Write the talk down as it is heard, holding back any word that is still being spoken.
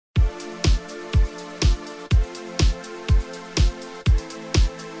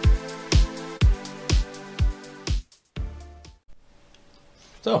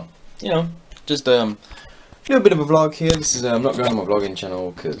So, you know, just do a bit of a vlog here. This is I'm not going on my vlogging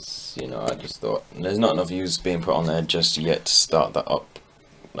channel because I just thought there's not enough views being put on there just yet to start that up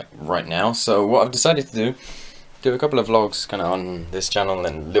like right now. So what I've decided to do a couple of vlogs kind of on this channel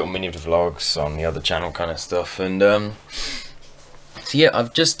and little mini vlogs on the other channel kind of stuff. And so yeah,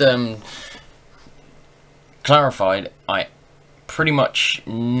 I've just clarified. I pretty much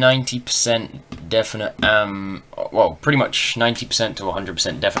 90% definite well, pretty much 90% to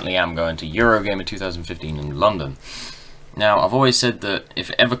 100% definitely am going to Eurogamer 2015 in London. Now, I've always said that if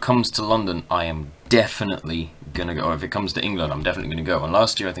it ever comes to London, I am definitely gonna go. Or if it comes to England, I'm definitely gonna go. And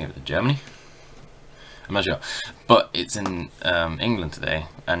last year, I think it was Germany. I'm not sure, but it's in England today,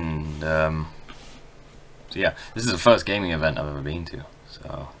 and so yeah, this is the first gaming event I've ever been to,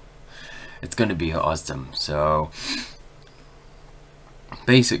 so it's gonna be awesome. So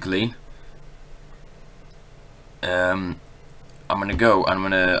basically, I'm gonna go.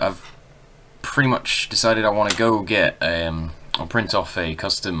 I've pretty much decided I want to go get I'll print off a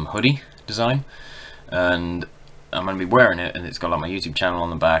custom hoodie design, and I'm gonna be wearing it, and it's got like my YouTube channel on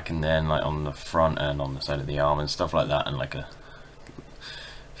the back, and then like on the front and on the side of the arm and stuff like that, and like a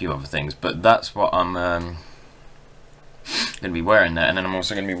few other things. But that's what I'm gonna be wearing there, and then I'm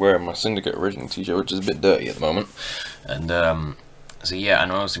also gonna be wearing my Syndicate original t-shirt, which is a bit dirty at the moment, and so yeah,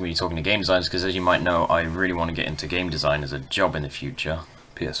 and I'm also going to be talking to game designers, because as you might know, I really want to get into game design as a job in the future.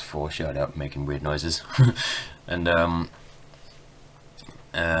 PS4, shout out, making weird noises. And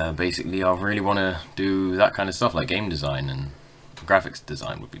basically I really want to do that kind of stuff, like game design, and graphics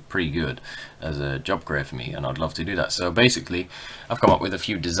design would be pretty good as a job career for me, and I'd love to do that. So basically I've come up with a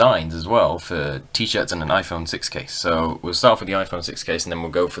few designs as well for t-shirts and an iPhone 6 case. So we'll start off with the iPhone 6 case, and then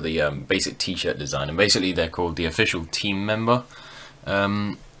we'll go for the basic t-shirt design, and basically they're called the official team member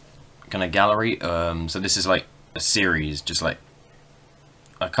kind of gallery. So this is like a series, just like,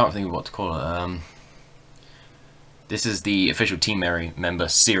 I can't think of what to call it. This is the official team member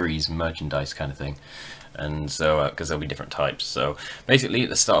series merchandise kind of thing, and so because there'll be different types. So basically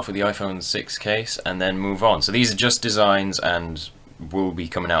let's start off with the iPhone 6 case and then move on. So these are just designs and will be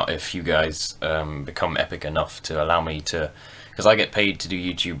coming out if you guys become epic enough to allow me to, because I get paid to do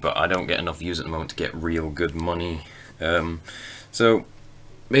YouTube, but I don't get enough views at the moment to get real good money. So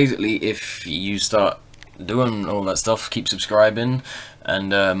basically, if you start doing all that stuff, keep subscribing,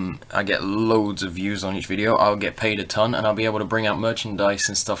 and I get loads of views on each video, I'll get paid a ton, and I'll be able to bring out merchandise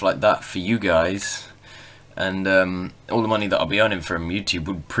and stuff like that for you guys. And all the money that I'll be earning from YouTube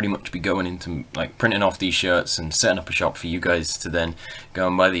would pretty much be going into like printing off these shirts and setting up a shop for you guys to then go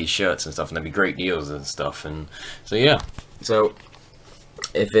and buy these shirts and stuff, and there'll be great deals and stuff. And so yeah, so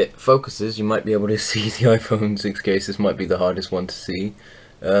if it focuses, you might be able to see the iPhone 6 case. This might be the hardest one to see.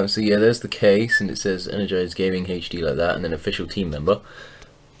 So yeah, there's the case, and it says Energized Gaming HD like that, and then official team member.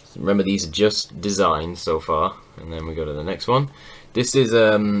 So remember, these are just designs so far, and then we go to the next one. This is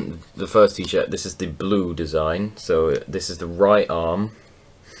the first t-shirt. This is the blue design. So this is the right arm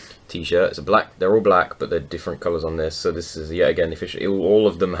t-shirt. It's a black. They're all black, but they're different colors on this. So this is yet again the official. All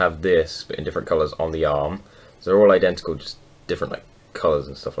of them have this, but in different colors on the arm. So they're all identical, just different like colors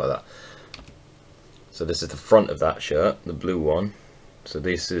and stuff like that. So this is the front of that shirt, the blue one. So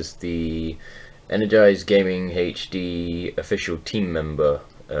this is the Energized Gaming HD official team member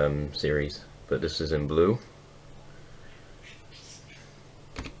series, but this is in blue.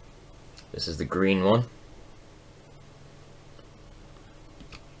 This is the green one,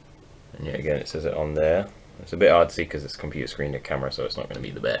 and yet again it says it on there. It's a bit hard to see because it's computer screen to camera, so it's not going to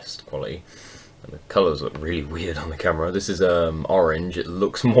be the best quality. And the colours look really weird on the camera. This is orange. It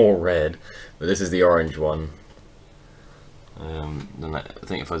looks more red, but this is the orange one. Then I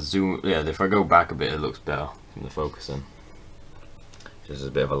think if I zoom, yeah, if I go back a bit, it looks better from the focusing. Just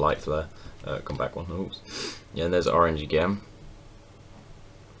a bit of a light flare. Come back one. Oops. Yeah, and there's orange again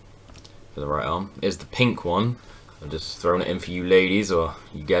for the right arm. Here's the pink one. I'm just throwing it in for you ladies, or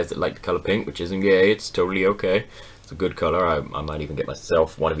you guys that like the colour pink, which isn't gay. It's totally okay. It's a good colour. I might even get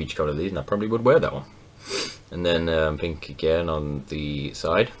myself one of each colour of these, and I probably would wear that one. And then pink again on the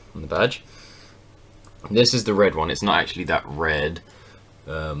side, on the badge. This is the red one. It's not actually that red,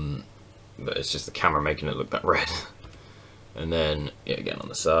 but it's just the camera making it look that red. And then, yeah, again on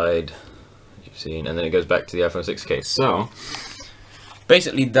the side, as you've seen, and then it goes back to the iPhone 6 case. So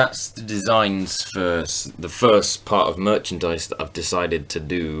basically that's the designs for the first part of merchandise that I've decided to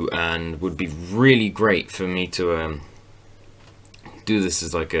do, and would be really great for me to do this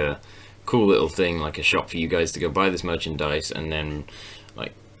as like a cool little thing, like a shop for you guys to go buy this merchandise, and then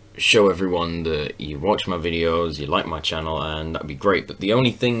like show everyone that you watch my videos, you like my channel, and that'd be great. But the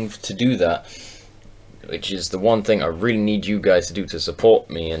only thing to do that, which is the one thing I really need you guys to do to support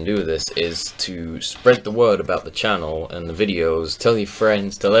me and do this, is to spread the word about the channel and the videos. Tell your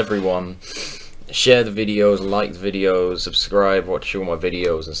friends, tell everyone, share the videos, like the videos, subscribe, watch all my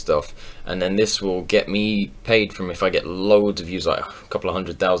videos and stuff, and then this will get me paid from if I get loads of views, like a couple of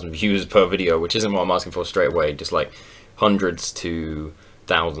 100,000 views per video, which isn't what I'm asking for straight away, just like hundreds to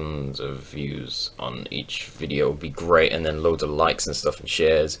thousands of views on each video would be great, and then loads of likes and stuff and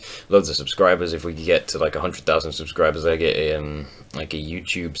shares, loads of subscribers. If we get to like 100,000 subscribers, I get like a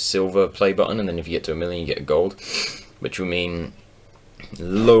YouTube silver play button, and then if you get to 1 million, you get a gold, which will mean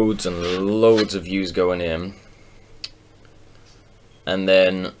loads and loads of views going in, and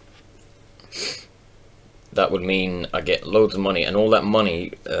then that would mean I get loads of money, and all that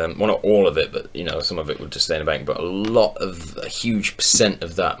money, well, not all of it, but you know, some of it would just stay in the bank, but a huge percent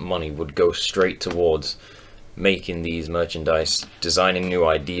of that money would go straight towards making these merchandise, designing new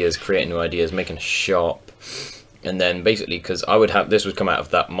ideas, creating new ideas, making a shop. And then basically, because this would come out of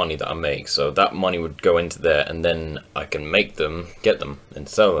that money that I make, so that money would go into there, and then I can make them, get them, and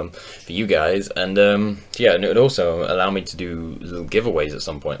sell them for you guys. And yeah, and it would also allow me to do little giveaways at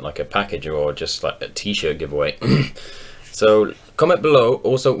some point, like a package or just like a t-shirt giveaway. So comment below.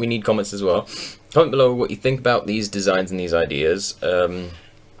 Also, we need comments as well. Comment below what you think about these designs and these ideas.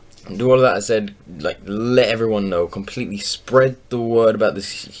 Do all of that I said, like, let everyone know, completely spread the word about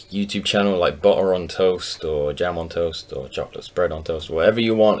this YouTube channel, like butter on toast or jam on toast or chocolate spread on toast, whatever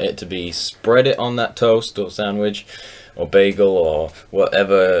you want it to be. Spread it on that toast or sandwich or bagel or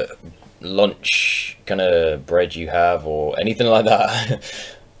whatever lunch kind of bread you have or anything like that.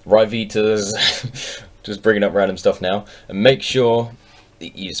 Rivitas, just bringing up random stuff now. And make sure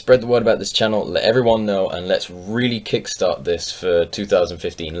you spread the word about this channel, let everyone know, and let's really kickstart this for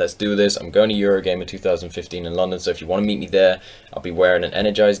 2015. Let's do this. I'm going to Eurogamer 2015 in London, so if you want to meet me there, I'll be wearing an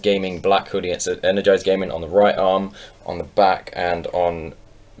Energized Gaming black hoodie. It's Energized Gaming on the right arm, on the back, and on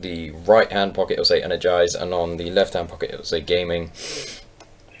the right hand pocket it'll say Energized, and on the left hand pocket it'll say Gaming.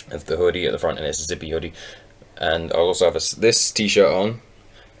 That's the hoodie at the front, and it's a zippy hoodie. And I'll also have this t-shirt on,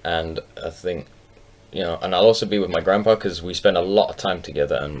 and I think, you know, and I'll also be with my grandpa because we spend a lot of time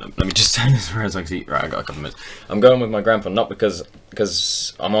together. And let me just turn this around so I can see. Right, I got a couple of minutes. I'm going with my grandpa not because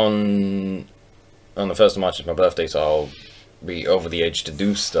I'm on the 1st of March is my birthday, so I'll be over the age to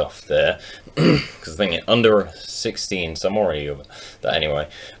do stuff there. Because the thing is, under 16, so I'm already over that anyway.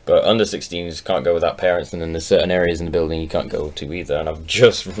 But under 16s can't go without parents, and then there's certain areas in the building you can't go to either. And I've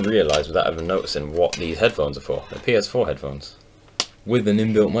just realised without even noticing what these headphones are for. They're PS4 headphones with an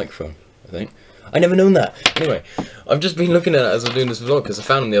inbuilt microphone, I think. I never known that. Anyway, I've just been looking at it as I'm doing this vlog because I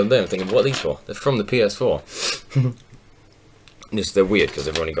found them the other day and thinking, what are these for? They're from the PS4. They're weird because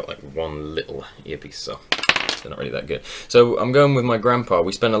they've only got like one little earpiece, so they're not really that good. So I'm going with my grandpa.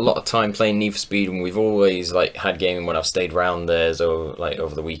 We spend a lot of time playing Need for Speed, and we've always like had gaming when I've stayed around there, so like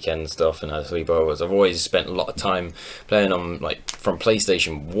over the weekend and stuff, and had sleepovers. I've always spent a lot of time playing on like from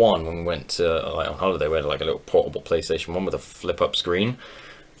PlayStation 1 when we went to like on holiday. We had like a little portable PlayStation 1 with a flip-up screen.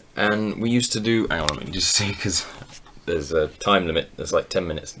 And we used to do, hang on, let me just see, because there's a time limit, there's like 10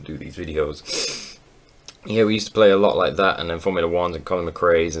 minutes to do these videos. Yeah, we used to play a lot like that, and then Formula 1s and Colin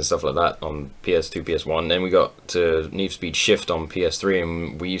McRae's and stuff like that on PS2, PS1. Then we got to Need for Speed Shift on PS3,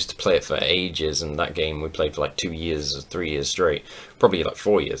 and we used to play it for ages, and that game we played for like 2 years, 3 years straight, probably like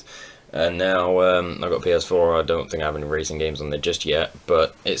 4 years. And now I've got PS4. I don't think I have any racing games on there just yet,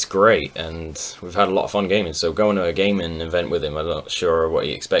 but it's great, and we've had a lot of fun gaming. So going to a gaming event with him, I'm not sure what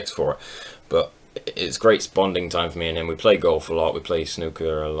he expects for it, but it's great bonding time for me and him. We play golf a lot, we play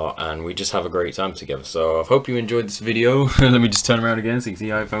snooker a lot, and we just have a great time together. So I hope you enjoyed this video. Let me just turn around again so you can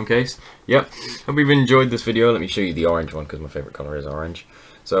see the iPhone case. Yep, hope you've enjoyed this video. Let me show you the orange one because my favorite color is orange.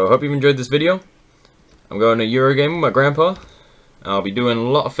 So I hope you've enjoyed this video. I'm going to Eurogamer with my grandpa. I'll be doing a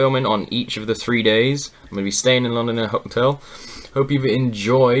lot of filming on each of the 3 days. I'm going to be staying in London in a hotel. Hope you've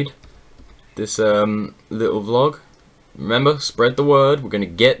enjoyed this little vlog. Remember, spread the word. We're going to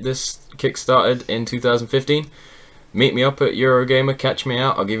get this kick-started in 2015. Meet me up at Eurogamer, catch me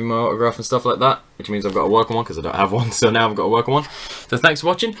out. I'll give you my autograph and stuff like that, which means I've got to work on one because I don't have one, so now I've got to work on one. So thanks for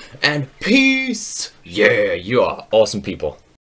watching, and peace! Yeah, you are awesome people.